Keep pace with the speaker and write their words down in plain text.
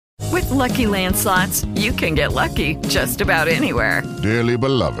Lucky Land Slots, you can get lucky just about anywhere. Dearly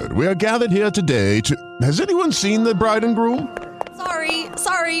beloved, we are gathered here today to... Has anyone seen the bride and groom?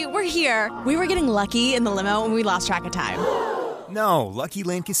 Sorry, we're here. We were getting lucky in the limo and we lost track of time. No, Lucky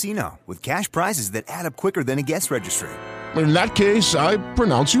Land Casino, with cash prizes that add up quicker than a guest registry. In that case, I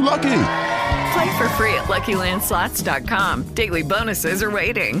pronounce you lucky. Play for free at LuckyLandSlots.com. Daily bonuses are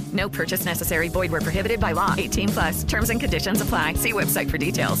waiting. No purchase necessary. Void where prohibited by law. 18+. Terms and conditions apply. See website for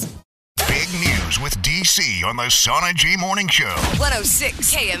details. Big news with DC on the Sana G Morning Show.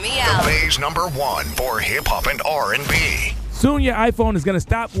 106 KMEL. The Bay's #1 for hip-hop and R&B. Soon your iPhone is going to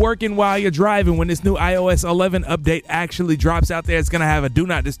stop working while you're driving. When this new iOS 11 update actually drops out there, it's going to have a do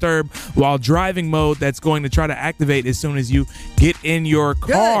not disturb while driving mode that's going to try to activate as soon as you get in your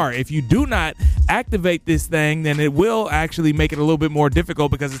car. Good. If you do not activate this thing, then it will actually make it a little bit more difficult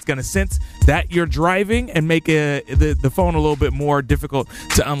because it's going to sense that you're driving and make the phone a little bit more difficult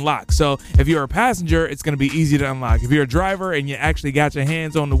to unlock. So if you're a passenger, it's going to be easy to unlock. If you're a driver and you actually got your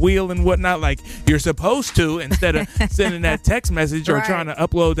hands on the wheel and whatnot like you're supposed to, instead of sending that text message or trying to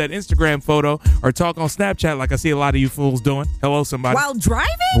upload that Instagram photo or talk on Snapchat like I see a lot of you fools doing. Hello, somebody.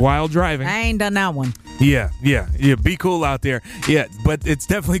 While driving? I ain't done that one. Yeah. Be cool out there. Yeah, but it's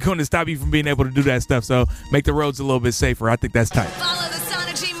definitely going to stop you from being able to do that stuff. So make the roads a little bit safer. I think that's tight. Follow the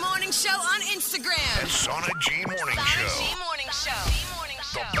Sana G Morning Show on Instagram. The Sana G Morning Show.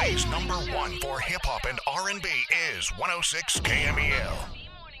 The Bay's #1 for hip-hop and R&B is 106 KMEL.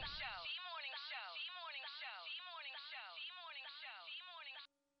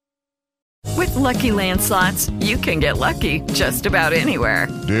 With Lucky Land Slots, you can get lucky just about anywhere.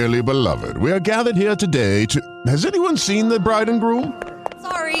 Dearly beloved, we are gathered here today to... Has anyone seen the bride and groom?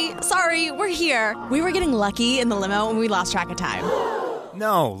 Sorry, we're here. We were getting lucky in the limo and we lost track of time.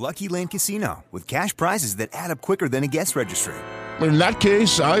 No, Lucky Land Casino, with cash prizes that add up quicker than a guest registry. In that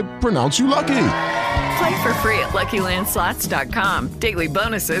case, I pronounce you lucky. Play for free at LuckyLandSlots.com. Daily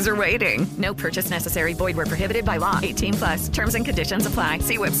bonuses are waiting. No purchase necessary. Void where prohibited by law. 18+. Terms and conditions apply.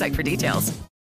 See website for details.